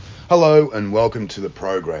Hello and welcome to the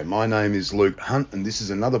program. My name is Luke Hunt and this is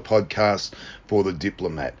another podcast for the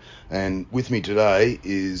Diplomat. And with me today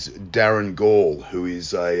is Darren Gall, who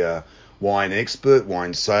is a wine expert,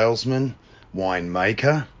 wine salesman, wine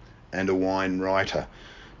maker and a wine writer.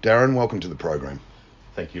 Darren, welcome to the program.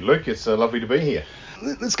 Thank you, Luke. It's lovely to be here.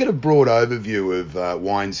 Let's get a broad overview of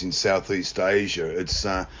wines in Southeast Asia. It's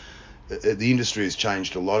the industry has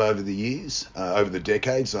changed a lot over the years, over the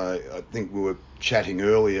decades. I think we were chatting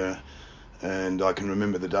earlier, and I can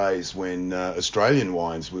remember the days when Australian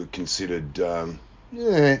wines were considered, and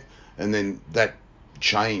then that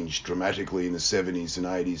changed dramatically in the 70s and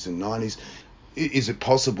 80s and 90s. Is it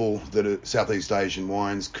possible that Southeast Asian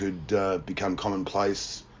wines could become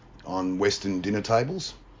commonplace on Western dinner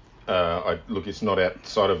tables? Look, it's not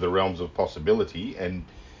outside of the realms of possibility, and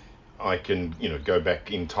I can, go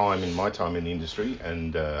back in time, in my time in the industry,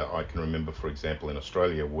 and I can remember, for example, in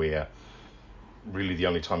Australia, where really the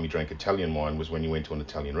only time you drank Italian wine was when you went to an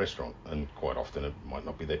Italian restaurant, and quite often it might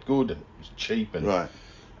not be that good, and it was cheap, and right.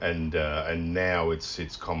 And now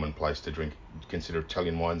it's commonplace to consider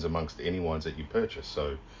Italian wines amongst any wines that you purchase.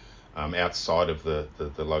 So outside of the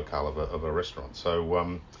locale of a restaurant.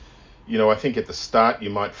 So I think at the start you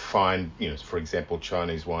might find, for example,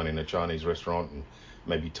 Chinese wine in a Chinese restaurant and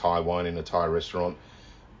maybe Thai wine in a Thai restaurant,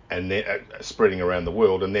 and then spreading around the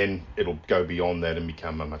world, and then it'll go beyond that and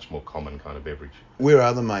become a much more common kind of beverage. Where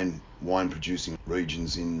are the main wine producing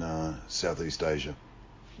regions in Southeast Asia?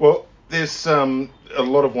 Well, there's a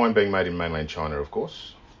lot of wine being made in mainland China, of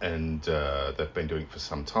course, and they've been doing it for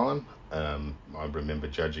some time. I remember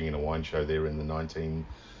judging in a wine show there in the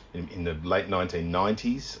late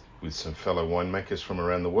 1990s with some fellow winemakers from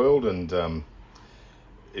around the world, and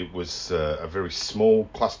it was a very small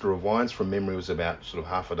cluster of wines. From memory, it was about sort of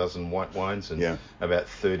half a dozen white wines and about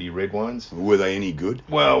 30 red wines. Were they any good?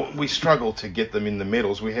 Well, we struggled to get them in the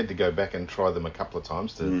medals. We had to go back and try them a couple of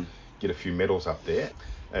times to get a few medals up there.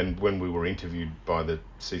 And when we were interviewed by the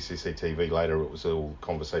CCTV later, it was all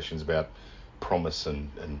conversations about promise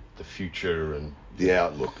and the future and the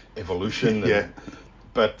outlook, evolution.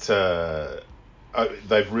 But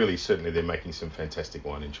they've really, certainly, they're making some fantastic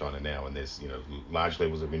wine in China now, and there's large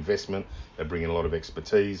levels of investment. They bring in a lot of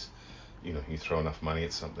expertise. You throw enough money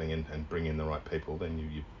at something and bring in the right people, then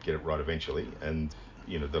you get it right eventually. And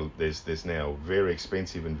there's now very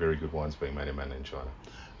expensive and very good wines being made in mainland China.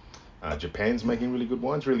 Japan's making really good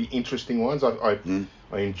wines, really interesting wines.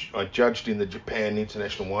 I judged in the Japan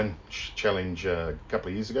International Wine Challenge a couple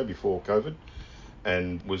of years ago before COVID,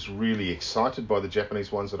 and was really excited by the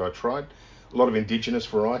Japanese wines that I tried. A lot of indigenous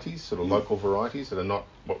varieties, sort of local varieties that are not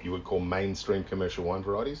what you would call mainstream commercial wine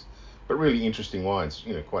varieties, but really interesting wines.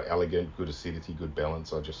 Quite elegant, good acidity, good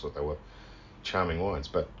balance. I just thought they were charming wines,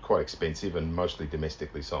 but quite expensive and mostly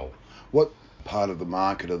domestically sold. What part of the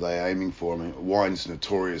market are they aiming for? I mean, wine's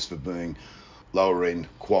notorious for being lower end,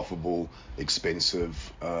 quaffable,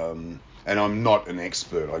 expensive, and I'm not an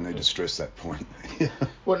expert. I need to stress that point.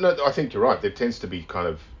 Well, no, I think you're right. There tends to be kind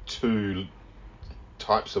of two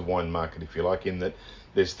types of wine market, if you like, in that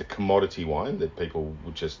there's the commodity wine that people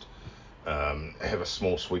would just have a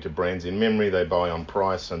small suite of brands in memory. They buy on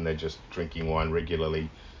price and they're just drinking wine regularly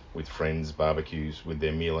with friends, barbecues, with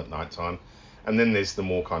their meal at night time. And then there's the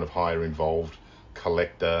more kind of higher involved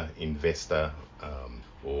collector, investor,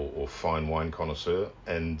 or fine wine connoisseur.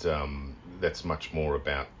 And that's much more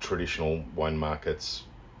about traditional wine markets,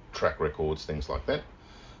 track records, things like that.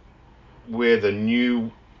 Where the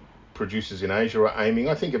new producers in Asia are aiming,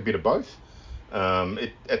 I think a bit of both.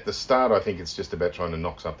 At the start, I think it's just about trying to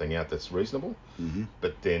knock something out that's reasonable. Mm-hmm.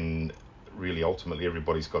 But then really ultimately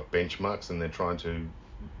everybody's got benchmarks and they're trying to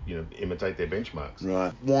imitate their benchmarks.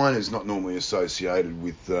 Right. Wine is not normally associated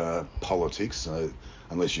with politics,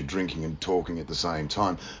 unless you're drinking and talking at the same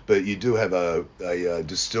time. But you do have a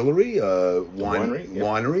distillery,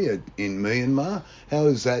 winery in Myanmar. How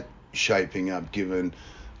is that shaping up, given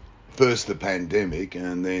first the pandemic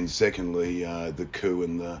and then secondly the coup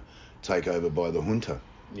and the takeover by the junta?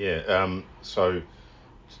 Yeah. So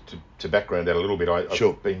to background that a little bit,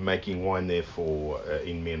 I've been making wine there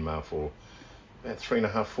in Myanmar for about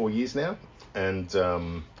 3.5, 4 years now, and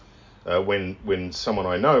when someone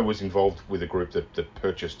I know was involved with a group that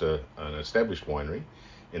purchased an established winery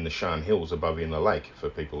in the Shan Hills above Inla Lake, for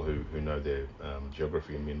people who know their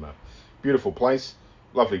geography in Myanmar. Beautiful place,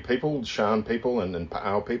 lovely people, Shan people and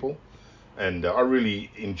Pa'ao people, and I really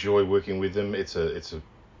enjoy working with them. It's a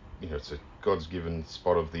God's given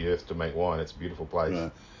spot of the earth to make wine. It's a beautiful place,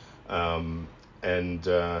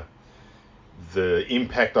 right. the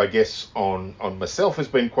impact, I guess, on myself has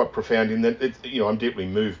been quite profound in that I'm deeply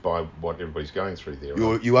moved by what everybody's going through there.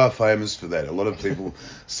 You are famous for that. A lot of people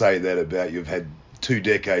say that about you. You've had 2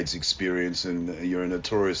 decades experience and you're a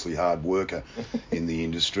notoriously hard worker in the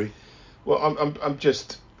industry. Well, I'm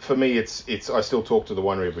just, for me, it's I still talk to the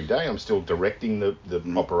winery every day. I'm still directing the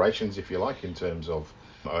operations, if you like, in terms of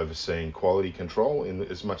overseeing quality control in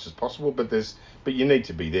as much as possible. But you need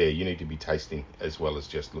to be there. You need to be tasting as well as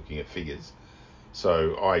just looking at figures.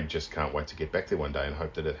 So I just can't wait to get back there one day and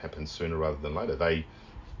hope that it happens sooner rather than later. They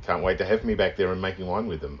can't wait to have me back there and making wine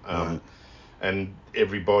with them. And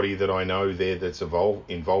everybody that I know there that's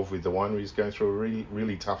involved with the winery is going through a really,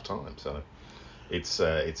 really tough time. So it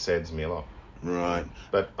saddens me a lot. Right.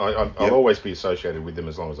 But I'll always be associated with them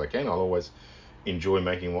as long as I can. I'll always enjoy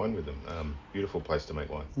making wine with them. Beautiful place to make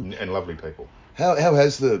wine and lovely people. How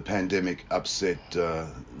has the pandemic upset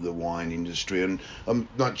the wine industry, and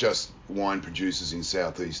not just wine producers in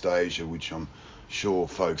Southeast Asia, which I'm sure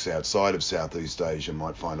folks outside of Southeast Asia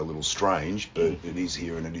might find a little strange, but it is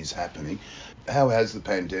here and it is happening. How has the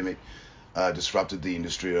pandemic disrupted the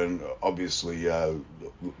industry, and obviously the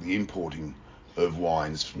importing of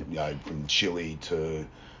wines from Chile to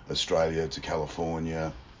Australia to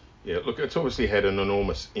California? Yeah, look, it's obviously had an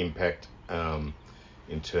enormous impact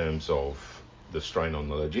in terms of the strain on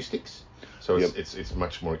the logistics. So it's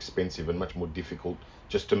much more expensive and much more difficult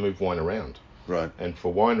just to move wine around. Right. And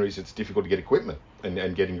for wineries, it's difficult to get equipment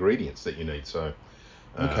and get ingredients that you need. So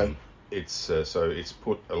it's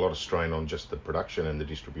put a lot of strain on just the production and the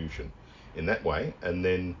distribution in that way. And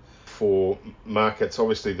then for markets,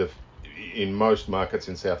 obviously in most markets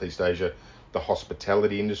in Southeast Asia, the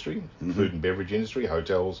hospitality industry, food and beverage industry,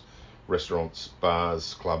 hotels, restaurants,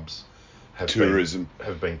 bars, clubs,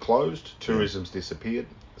 have been closed. Tourism's disappeared.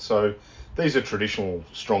 So these are traditional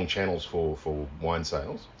strong channels for wine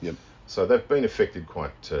sales. Yep. So they've been affected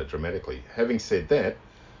quite dramatically. Having said that,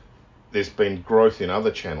 there's been growth in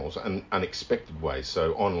other channels and unexpected ways.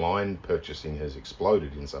 So online purchasing has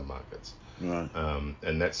exploded in some markets. Right.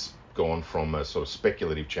 And that's gone from a sort of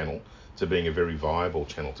speculative channel to being a very viable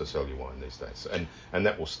channel to sell your wine these days. And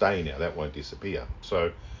that will stay now. That won't disappear.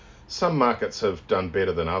 So some markets have done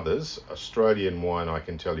better than others. Australian wine, I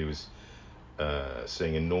can tell you, is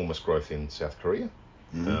seeing enormous growth in South Korea.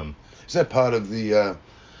 Is that part of the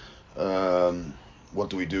what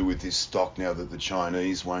do we do with this stock now that the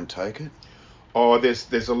Chinese won't take it? Oh,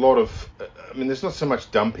 there's a lot of, there's not so much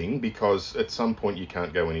dumping, because at some point you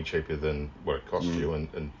can't go any cheaper than what it costs you,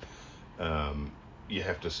 and you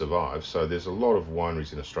have to survive. So there's a lot of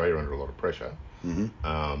wineries in Australia under a lot of pressure,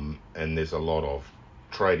 and there's a lot of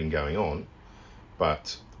trading going on,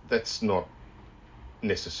 but that's not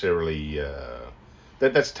necessarily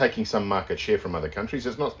that's taking some market share from other countries.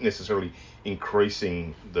 It's not necessarily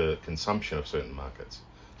increasing the consumption of certain markets.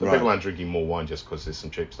 So people aren't drinking more wine just because there's some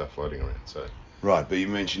cheap stuff floating around. So right, but you're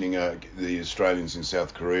mentioning the Australians in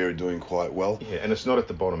South Korea are doing quite well. Yeah, and it's not at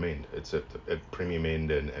the bottom end. It's at premium end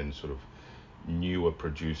and sort of newer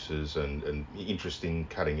producers and interesting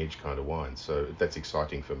cutting edge kind of wines. So that's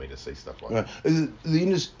exciting for me to see stuff like that.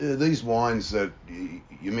 These wines that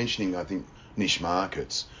you're mentioning, I think, niche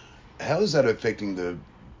markets, how is that affecting the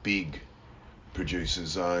big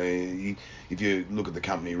producers? If you look at the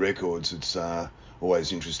company records, it's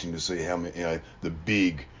always interesting to see how many, the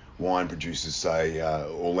big wine producers, say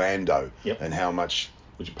Orlando, and how much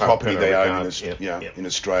property they own in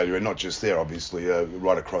Australia, and not just there, obviously,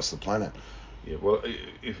 right across the planet. Yeah, well,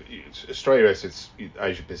 if Australia as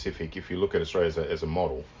Asia Pacific, if you look at Australia as a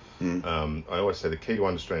model, I always say the key to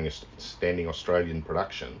understanding Australian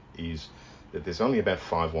production is that there's only about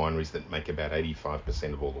 5 wineries that make about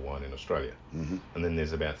 85% of all the wine in Australia. And then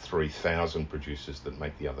there's about 3,000 producers that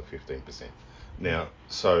make the other 15%. Now,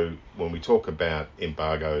 so when we talk about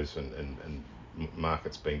embargoes and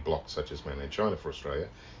markets being blocked, such as mainland China for Australia,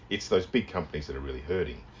 it's those big companies that are really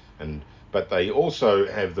hurting. But they also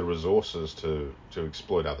have the resources to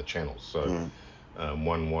exploit other channels. So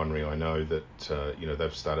one winery I know that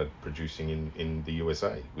they've started producing in the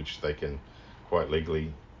USA, which they can quite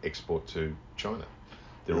legally export to China.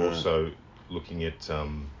 They're also looking at,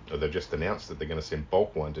 they've just announced that they're going to send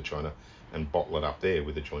bulk wine to China and bottle it up there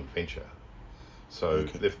with a joint venture. So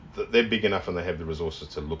they're big enough and they have the resources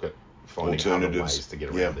to look at finding other ways to get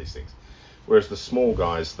around these things. Whereas the small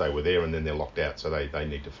guys, they were there and then they're locked out, so they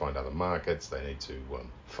need to find other markets, they need to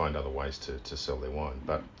find other ways to sell their wine.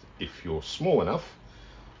 But if you're small enough,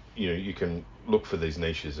 you can look for these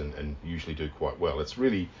niches and usually do quite well. It's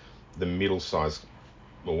really the middle size,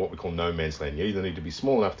 or what we call no man's land. You either need to be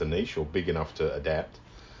small enough to niche or big enough to adapt,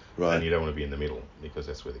 and you don't want to be in the middle, because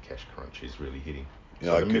that's where the cash crunch is really hitting.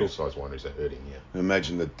 So the middle-sized wineries are hurting. Yeah. I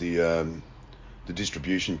imagine that the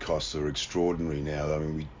distribution costs are extraordinary now. I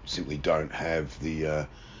mean, we simply don't have the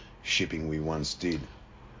shipping we once did.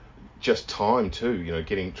 Just time too.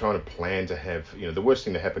 Trying to plan to have. The worst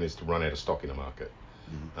thing to happen is to run out of stock in a market.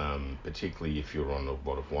 Particularly if you're on a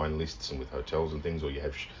lot of wine lists and with hotels and things, or you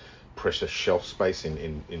have precious shelf space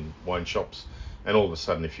in wine shops, and all of a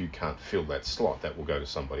sudden if you can't fill that slot, that will go to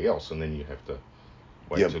somebody else, and then you have to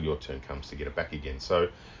wait till your turn comes to get it back again. So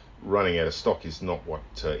running out of stock is not what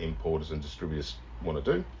importers and distributors want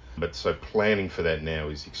to do. But so planning for that now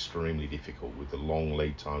is extremely difficult with the long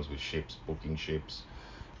lead times with ships, booking ships,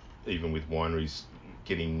 even with wineries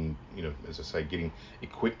getting, as I say, getting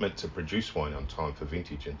equipment to produce wine on time for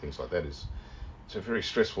vintage and things like that. It's a very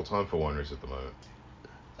stressful time for wineries at the moment.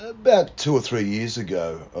 About 2 or 3 years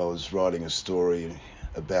ago, I was writing a story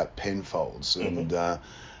about Penfolds and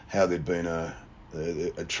how there'd been a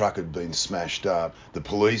truck had been smashed up. The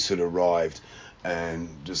police had arrived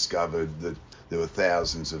and discovered that there were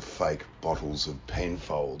thousands of fake bottles of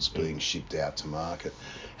Penfolds being shipped out to market.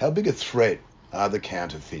 How big a threat are the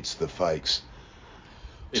counterfeits, the fakes,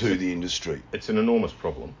 to the industry? It's an enormous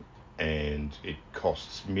problem, and it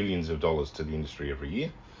costs millions of dollars to the industry every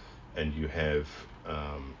year. And you have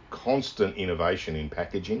constant innovation in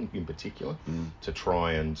packaging, in particular, to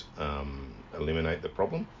try and eliminate the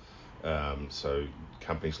problem. So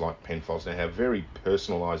companies like Penfolds now have very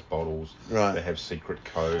personalised bottles. Right. They have secret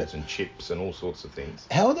codes and chips and all sorts of things.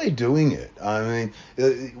 How are they doing it? I mean,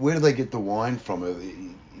 where do they get the wine from?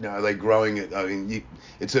 Are they growing it? I mean,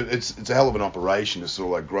 it's a hell of an operation to sort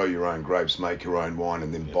of like grow your own grapes, make your own wine,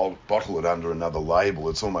 and then bottle it under another label.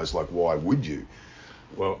 It's almost like, why would you?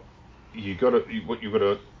 Well, what you've got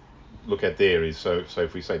to look at there is, so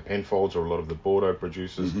if we say Penfolds or a lot of the Bordeaux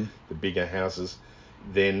producers, the bigger houses,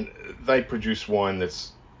 then they produce wine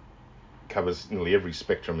that's covers nearly every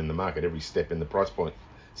spectrum in the market, every step in the price point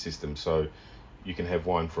system. So you can have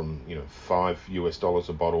wine from $5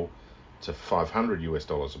 a bottle to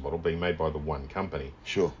 $500 a bottle being made by the one company.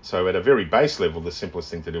 Sure. So at a very base level, the simplest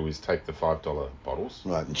thing to do is take the $5 bottles,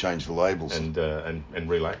 right, and change the labels and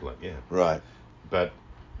relabel it. Yeah. Right. But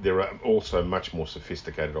there are also much more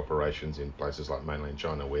sophisticated operations in places like mainland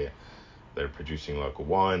China where they're producing local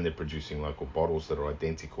wine, they're producing local bottles that are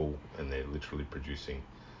identical, and they're literally producing,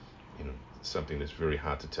 something that's very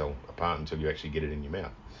hard to tell apart until you actually get it in your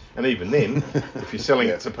mouth. And even then, if you're selling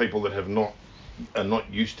it to people that are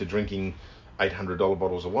not used to drinking $800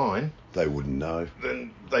 bottles of wine, they wouldn't know.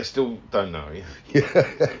 Then they still don't know. Yeah.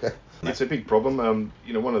 It's a big problem.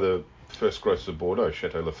 One of the first growths of Bordeaux,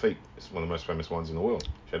 Chateau Lafite, is one of the most famous wines in the world,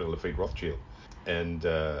 Chateau Lafite Rothschild. And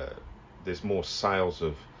there's more sales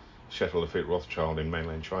of Chateau Lafite Rothschild in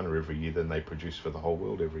mainland China every year than they produce for the whole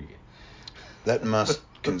world every year. That must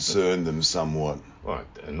concern them somewhat. Right,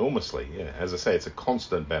 enormously, yeah. As I say, it's a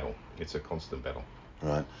constant battle.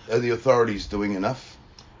 Right. Are the authorities doing enough?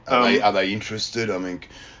 Are they interested? I mean,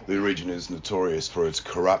 the region is notorious for its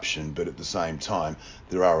corruption, but at the same time,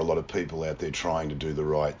 there are a lot of people out there trying to do the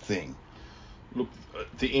right thing. Look,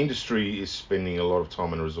 the industry is spending a lot of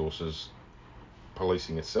time and resources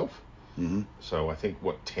policing itself. So I think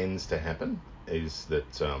what tends to happen is that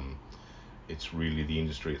it's really the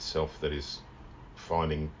industry itself that is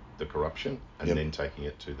finding the corruption and then taking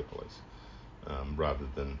it to the police, rather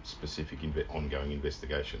than specific ongoing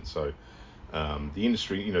investigation. So the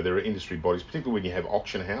industry, there are industry bodies, particularly when you have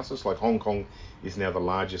auction houses. Like Hong Kong is now the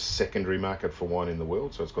largest secondary market for wine in the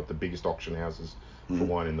world, so it's got the biggest auction houses for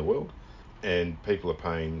wine in the world, and people are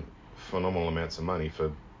paying phenomenal amounts of money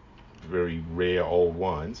for very rare old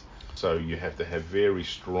wines. So you have to have very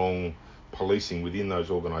strong policing within those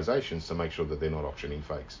organisations to make sure that they're not auctioning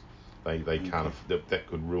fakes. They can't. That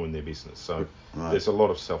could ruin their business. So there's a lot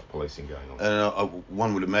of self-policing going on. And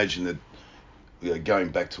one would imagine that, going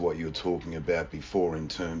back to what you were talking about before in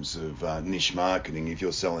terms of niche marketing, if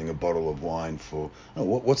you're selling a bottle of wine for...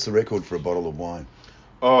 what's the record for a bottle of wine?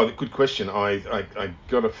 Oh, good question. I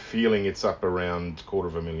got a feeling it's up around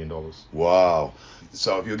 $250,000. Wow.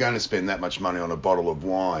 So if you're going to spend that much money on a bottle of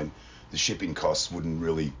wine, the shipping costs wouldn't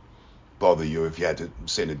really bother you if you had to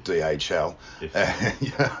send it DHL.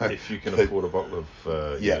 If you can afford a bottle of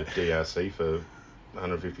DRC for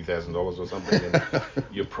 $150,000 or something, then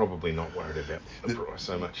you're probably not worried about the price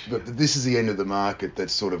so much. But this is the end of the market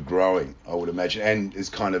that's sort of growing, I would imagine, and is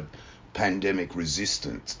kind of pandemic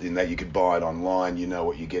resistant in that you could buy it online, you know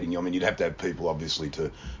what you're getting. I mean, you'd have to have people obviously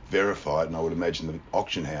to verify it, and I would imagine that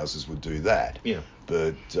auction houses would do that. Yeah.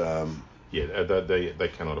 But they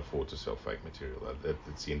cannot afford to sell fake material.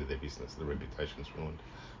 That's the end of their business. The reputation's ruined.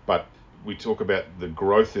 But we talk about the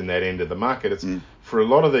growth in that end of the market. It's for a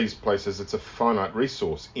lot of these places, it's a finite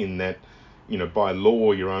resource in that, by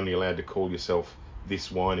law, you're only allowed to call yourself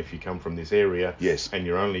this wine if you come from this area. Yes. And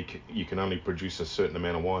you can only produce a certain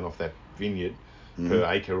amount of wine off that vineyard per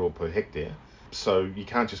acre or per hectare. So you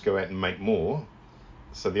can't just go out and make more.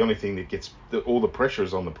 So the only thing that gets all the pressure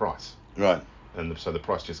is on the price. Right. And so the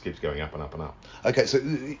price just keeps going up and up and up. Okay, so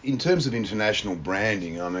in terms of international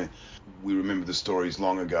branding, I mean, we remember the stories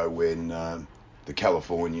long ago when the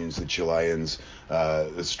Californians, the Chileans,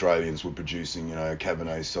 Australians were producing,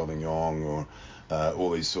 Cabernet Sauvignon or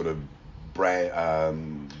all these sort of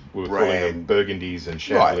brand. We were calling them Burgundies and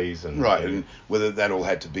Chablis. Right, and whether that all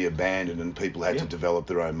had to be abandoned and people had to develop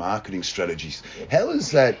their own marketing strategies. How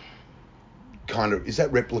is that is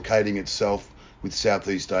that replicating itself with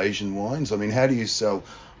Southeast Asian wines? I mean, how do you sell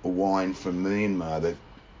a wine from Myanmar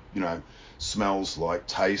that, smells like,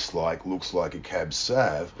 tastes like, looks like a Cab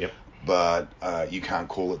Sav, but you can't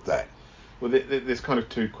call it that? Well, there's kind of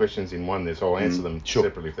two questions in one there, so I'll answer them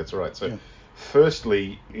separately if that's all right. So,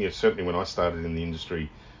 firstly, certainly when I started in the industry,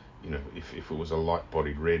 if it was a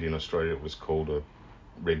light-bodied red in Australia, it was called a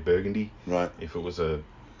red Burgundy. Right. If it was a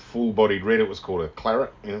full-bodied red, it was called a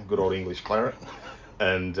claret, good old English claret.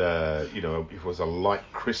 And, if it was a light,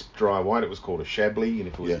 crisp, dry white, it was called a Chablis. And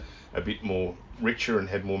if it was a bit more richer and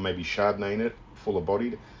had more maybe Chardonnay in it, fuller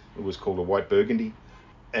bodied, it was called a white Burgundy.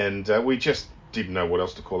 And we just didn't know what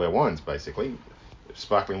else to call our wines, basically.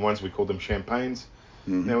 Sparkling wines, we called them champagnes.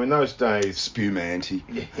 Now, in those days... Spumante.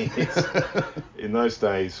 Yes. In those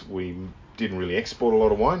days, we didn't really export a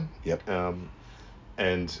lot of wine. Yep.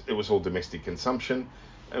 And it was all domestic consumption.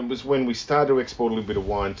 And it was when we started to export a little bit of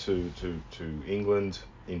wine to England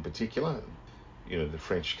in particular. The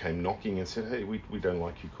French came knocking and said, hey, we don't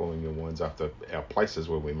like you calling your wines after our places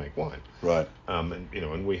where we make wine. Right.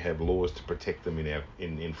 And we have laws to protect them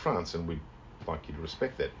in France, and we'd like you to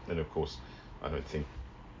respect that. And of course, I don't think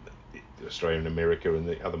Australia and America and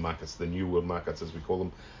the other markets, the New World markets as we call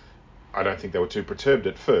them, I don't think they were too perturbed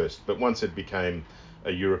at first. But once it became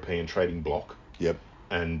a European trading bloc,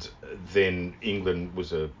 and then England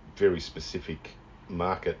was a very specific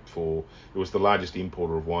market it was the largest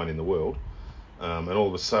importer of wine in the world. And all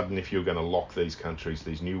of a sudden, if you were going to lock these countries,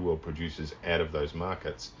 these New World producers out of those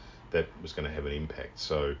markets, that was going to have an impact.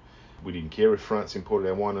 So we didn't care if France imported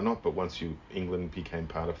our wine or not, but once England became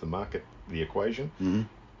part of the market, the equation,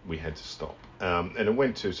 we had to stop. And it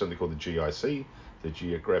went to something called the GIC, the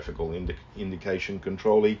Geographical Indication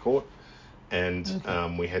Control Court,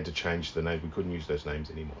 and we had to change the name. We couldn't use those names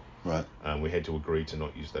anymore. Right. We had to agree to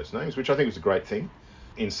not use those names, which I think was a great thing.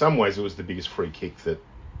 In some ways, it was the biggest free kick that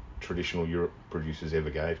traditional Europe producers ever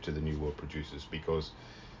gave to the New World producers, because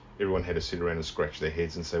everyone had to sit around and scratch their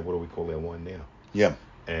heads and say, what do we call our wine now? Yeah.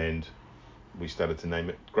 And we started to name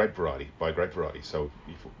it grape variety by grape variety. So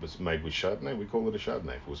if it was made with Chardonnay, we call it a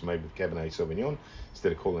Chardonnay. If it was made with Cabernet Sauvignon,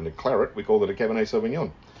 instead of calling it a claret, we call it a Cabernet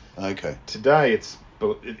Sauvignon. Okay. Today,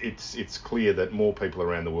 it's clear that more people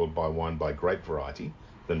around the world buy wine by grape variety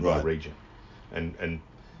than by region. And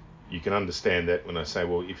you can understand that when I say,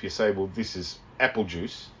 if you say, this is apple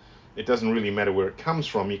juice, it doesn't really matter where it comes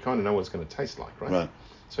from. You kind of know what it's going to taste like, right? Right.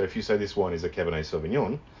 So if you say this wine is a Cabernet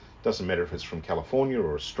Sauvignon, doesn't matter if it's from California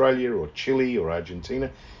or Australia or Chile or Argentina,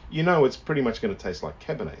 it's pretty much going to taste like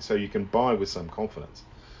Cabernet. So you can buy with some confidence.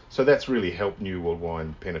 So that's really helped New World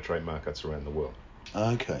wine penetrate markets around the world.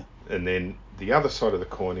 Okay. And then the other side of the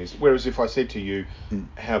coin is, whereas if I said to you,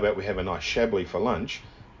 how about we have a nice Chablis for lunch,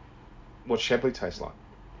 what's Chablis taste like?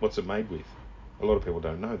 What's it made with? A lot of people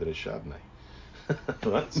don't know that it's Chardonnay.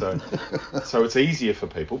 Right? So it's easier for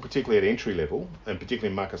people, particularly at entry level, and particularly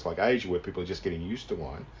in markets like Asia where people are just getting used to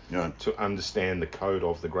wine, to understand the code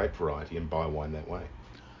of the grape variety and buy wine that way.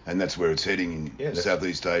 And that's where it's heading in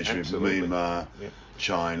Southeast Asia, Myanmar,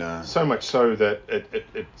 China. So much so that at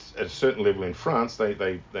a certain level in France,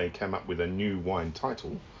 they came up with a new wine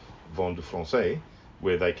title, Vin du Français,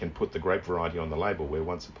 where they can put the grape variety on the label, where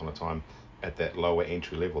once upon a time, at that lower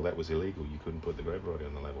entry level, that was illegal. You couldn't put the grape variety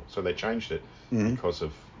on the label. So they changed it because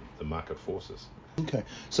of the market forces. Okay.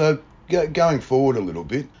 So going forward a little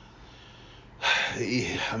bit,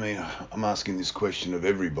 I mean, I'm asking this question of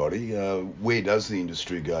everybody. Where does the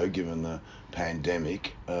industry go given the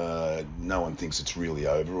pandemic? No one thinks it's really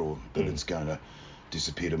over or that it's going to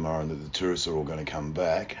disappear tomorrow and that the tourists are all going to come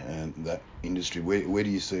back. And that industry, where do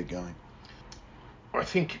you see it going? I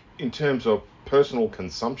think in terms of personal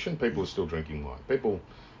consumption, people are still drinking wine. People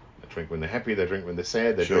drink when they're happy, they drink when they're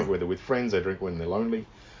sad, they drink when they're with friends, they drink when they're lonely,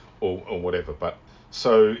 or whatever. But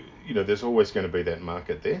so, there's always going to be that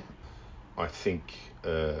market there. I think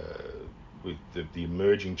with the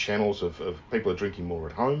emerging channels of people are drinking more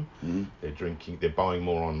at home. They're buying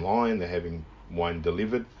more online. They're having wine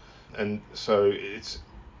delivered, and so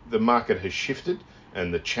the market has shifted,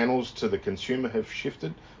 and the channels to the consumer have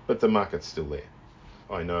shifted, but the market's still there.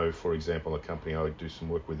 I know, for example, a company I do some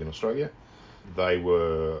work with in Australia. They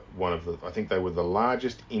were I think they were the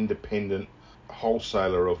largest independent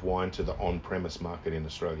wholesaler of wine to the on-premise market in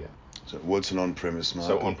Australia. So what's an on-premise market?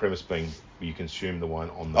 So on-premise being you consume the wine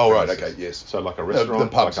on the premises. Right, okay, yes. So like a restaurant,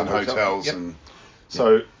 the pubs like and a hotel. hotels. Yep. And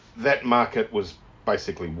so that market was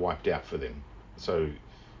basically wiped out for them. So,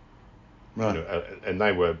 right. And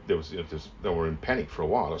they were they were in panic for a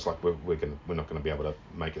while. It's like we're not going to be able to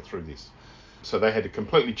make it through this. So they had to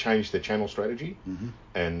completely change their channel strategy,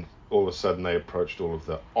 and all of a sudden they approached all of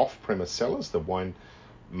the off-premise sellers, the wine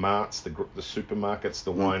marts, the supermarkets,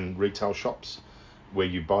 the wine retail shops, where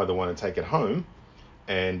you buy the wine and take it home,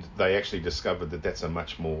 and they actually discovered that that's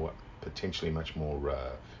a potentially much more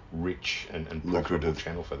rich and profitable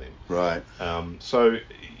channel for them. Right. So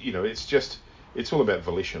it's all about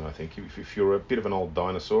volition. I think if you're a bit of an old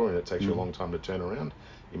dinosaur and it takes you a long time to turn around,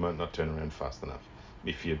 you might not turn around fast enough.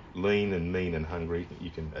 If you're lean and mean and hungry, you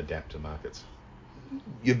can adapt to markets.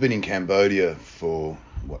 You've been in Cambodia for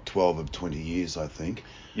 12 of 20 years, I think.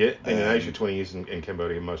 Yeah, been in Asia 20 years, and in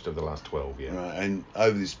Cambodia most of the last 12. Yeah. Right, and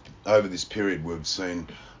over this period, we've seen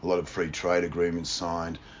a lot of free trade agreements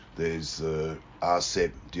signed. There's the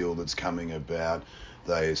RCEP deal that's coming about.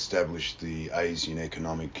 They established the Asian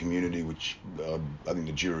Economic Community, which I think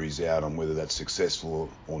the jury's out on whether that's successful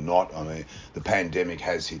or not. I mean, the pandemic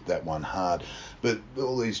has hit that one hard. But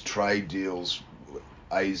all these trade deals,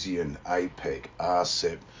 ASEAN, APEC,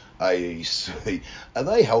 RCEP, AEC, are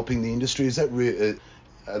they helping the industry? Is that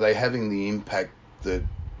are they having the impact that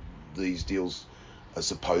these deals are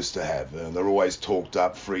supposed to have? They're always talked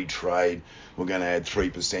up, free trade, we're going to add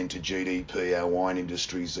 3% to GDP, our wine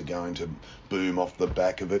industries are going to boom off the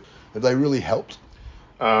back of it. Have they really helped?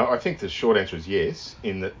 I think the short answer is yes,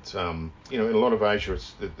 in that, in a lot of Asia,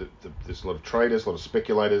 there's a lot of traders, a lot of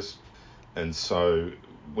speculators, and so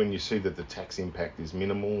when you see that the tax impact is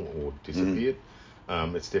minimal or disappeared,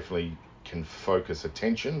 it's definitely can focus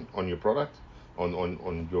attention on your product,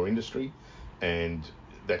 on your industry, and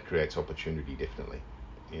that creates opportunity, definitely.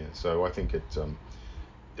 Yeah, so I think it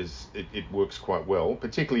works quite well,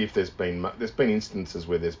 particularly if there's been instances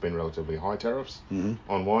where there's been relatively high tariffs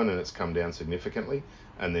on wine and it's come down significantly,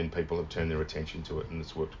 and then people have turned their attention to it and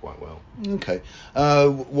it's worked quite well. Okay.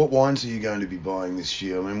 What wines are you going to be buying this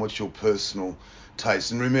year? I mean, what's your personal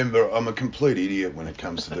taste? And remember, I'm a complete idiot when it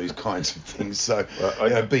comes to these kinds of things, so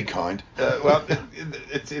be kind.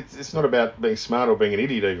 It's not about being smart or being an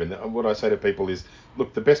idiot even. What I say to people is,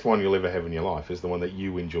 look, the best wine you'll ever have in your life is the one that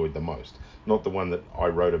you enjoyed the most, not the one that I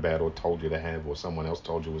wrote about or told you to have or someone else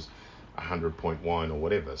told you was 100-point wine or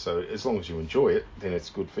whatever. So as long as you enjoy it, then it's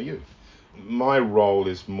good for you. My role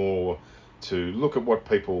is more to look at what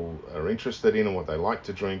people are interested in and what they like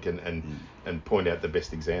to drink and point out the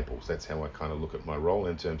best examples. That's how I kind of look at my role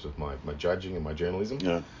in terms of my judging and my journalism.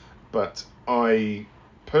 Yeah. But I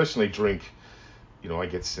personally drink, I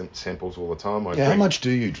get samples all the time. How much do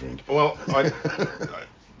you drink? Well, I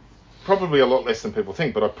probably a lot less than people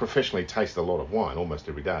think, but I professionally taste a lot of wine almost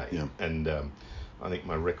every day. Yeah. And I think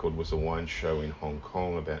my record was a wine show in Hong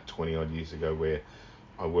Kong about 20 odd years ago where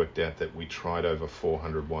I worked out that we tried over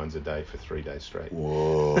 400 wines a day for 3 days straight.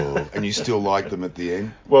 Whoa! And you still like them at the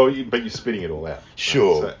end? Well, but you're spitting it all out.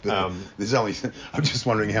 Sure. There's only. I'm just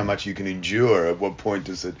wondering how much you can endure. At what point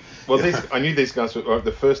does it? Well, I knew these guys were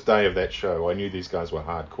the first day of that show. I knew these guys were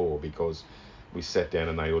hardcore because we sat down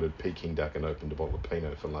and they ordered Peking duck and opened a bottle of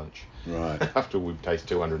Pinot for lunch. Right. After we'd tasted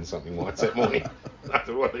 200 and something wines that morning. I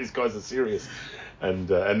thought, well, these guys are serious. And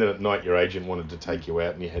then at night, your agent wanted to take you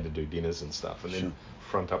out and you had to do dinners and stuff, and then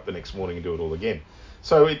front up the next morning and do it all again.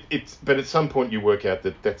 So but at some point you work out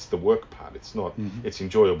that that's the work part. It's not. It's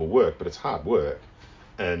enjoyable work, but it's hard work,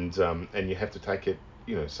 and you have to take it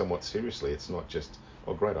somewhat seriously. It's not just,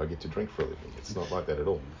 oh great, I get to drink for a living. It's not like that at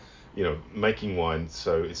all. Making wine,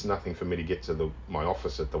 so it's nothing for me to get to my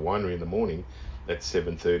office at the winery in the morning at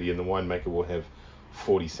 7:30, and the winemaker will have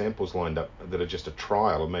 40 samples lined up that are just a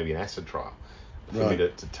trial or maybe an acid trial for me to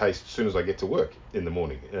taste as soon as I get to work in the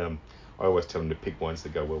morning. I always tell them to pick wines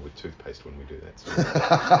that go well with toothpaste when we do that.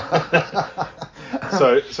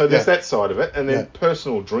 So there's that side of it, and then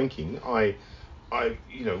personal drinking. I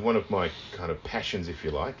one of my kind of passions, if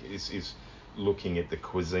you like, is looking at the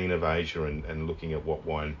cuisine of Asia and looking at what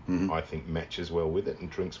wine I think matches well with it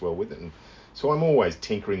and drinks well with it. And so I'm always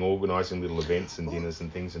tinkering, organising little events and dinners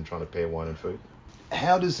and things and trying to pair wine and food.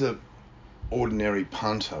 How does ordinary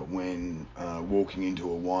punter when walking into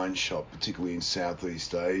a wine shop, particularly in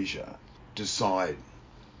Southeast Asia, decide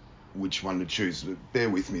which one to choose? Bear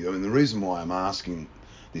with me. I mean, the reason why I'm asking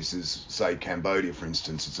this is, say, Cambodia, for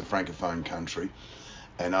instance. It's a francophone country,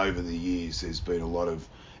 and over the years there's been a lot of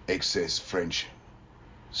excess French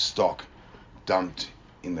stock dumped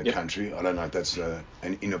in the country. I don't know if that's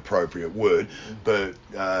an inappropriate word, but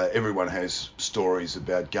everyone has stories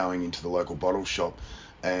about going into the local bottle shop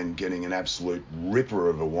and getting an absolute ripper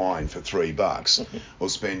of a wine for $3 or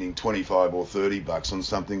spending 25 or $30 on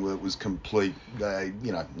something that was complete,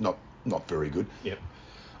 not very good. Yep.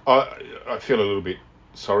 I feel a little bit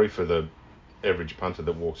sorry for the average punter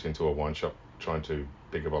that walks into a wine shop trying to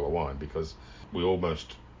pick a bottle of wine, because we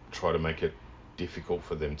almost try to make it difficult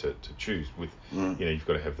for them to choose. With you've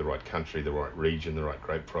got to have the right country, the right region, the right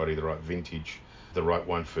grape variety, the right vintage, the right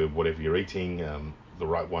one for whatever you're eating, the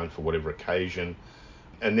right one for whatever occasion.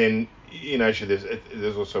 And then in Asia,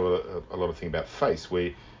 there's also a lot of thing about face,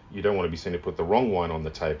 where you don't want to be seen to put the wrong wine on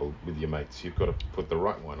the table with your mates. You've got to put the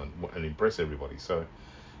right one on and impress everybody. So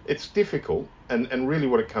it's difficult, and really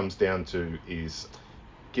what it comes down to is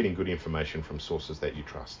getting good information from sources that you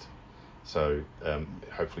trust. So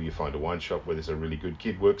hopefully you find a wine shop where there's a really good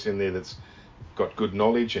kid works in there that's got good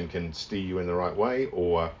knowledge and can steer you in the right way.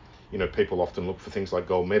 Or people often look for things like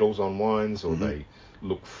gold medals on wines, or they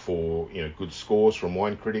look for good scores from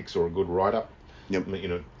wine critics or a good write-up. Yep.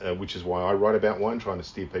 Which is why I write about wine, trying to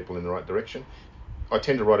steer people in the right direction. I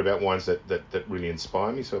tend to write about wines that really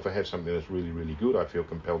inspire me. So if I have something that's really, really good, I feel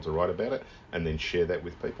compelled to write about it and then share that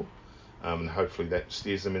with people. And hopefully that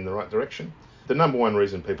steers them in the right direction. The number one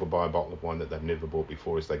reason people buy a bottle of wine that they've never bought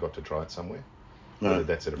before is they got to try it somewhere. Whether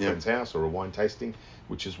that's at a friend's house or a wine tasting,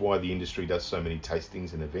 which is why the industry does so many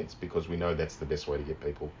tastings and events, because we know that's the best way to get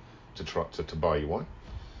people to try to buy your wine.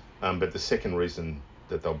 But the second reason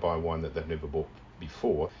that they'll buy wine that they've never bought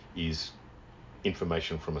before is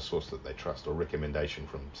information from a source that they trust, or recommendation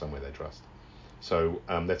from somewhere they trust. So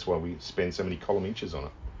that's why we spend so many column inches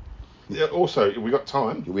on it. Also, we got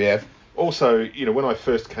time. We have. Also, when I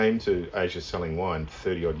first came to Asia selling wine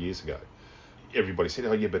 30 odd years ago, everybody said,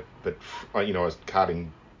 "Oh yeah, but I was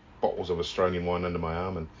carting bottles of Australian wine under my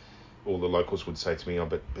arm," and all the locals would say to me, "Oh,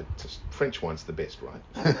 but French wine's the best, right?"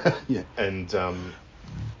 Yeah.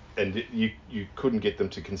 And you couldn't get them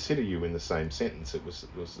to consider you in the same sentence. It was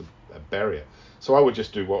a barrier. So I would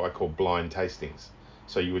just do what I call blind tastings.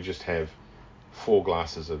 So you would just have 4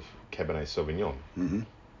 glasses of Cabernet Sauvignon,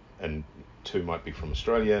 and 2 might be from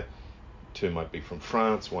Australia, 2 might be from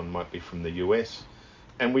France, 1 might be from the US,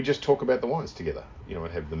 and we just talk about the wines together.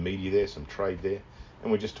 I'd have the media there, some trade there,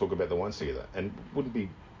 and we just talk about the wines together, and wouldn't be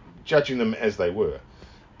judging them as they were.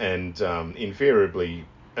 And invariably,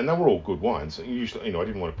 and they were all good wines. Usually, I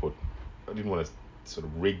didn't want to sort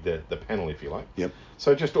of rig the panel, if you like. Yep.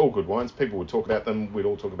 So just all good wines. People would talk about them. We'd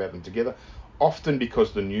all talk about them together. Often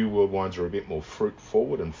because the New World wines are a bit more fruit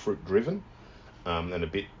forward and fruit driven, and a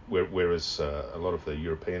bit whereas a lot of the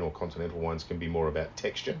European or continental wines can be more about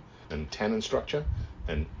texture and tannin structure,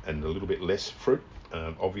 and a little bit less fruit,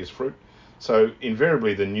 obvious fruit. So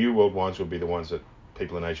invariably the New World wines would be the ones that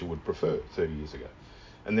people in Asia would prefer 30 years ago.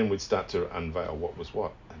 And then we'd start to unveil what was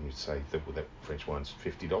what, and we'd say that French wine's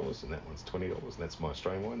 $50 and that one's $20, and that's my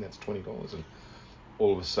Australian wine, that's $20, and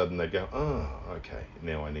all of a sudden they'd go, "Oh, okay,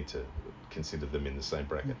 now I need to consider them in the same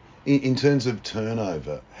bracket." In terms of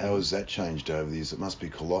turnover, how has that changed over the years? It must be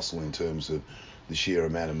colossal in terms of the sheer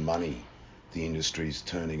amount of money the industry's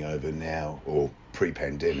turning over now, or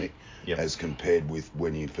pre-pandemic, as compared with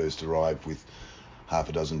when you first arrived with half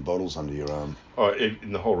a dozen bottles under your arm. Oh,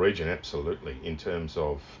 in the whole region, absolutely. In terms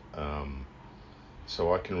of,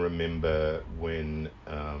 so I can remember when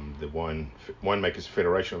the Winemakers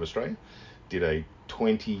Federation of Australia did a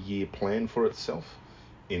 20-year plan for itself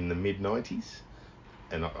in the mid-90s,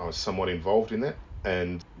 and I was somewhat involved in that.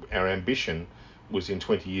 And our ambition was in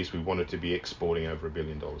 20 years we wanted to be exporting over $1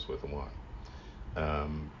 billion worth of wine.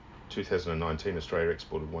 2019, Australia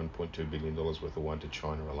exported $1.2 billion worth of wine to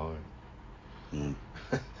China alone.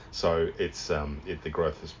 So it's the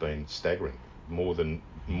growth has been staggering, more than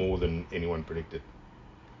anyone predicted.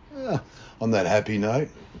 On that happy note,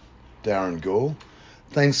 Darren Gall,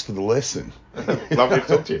 thanks for the lesson. Lovely to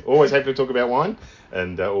talk to you. Always happy to talk about wine,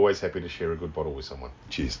 and always happy to share a good bottle with someone.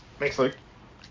 Cheers. Thanks, Luke.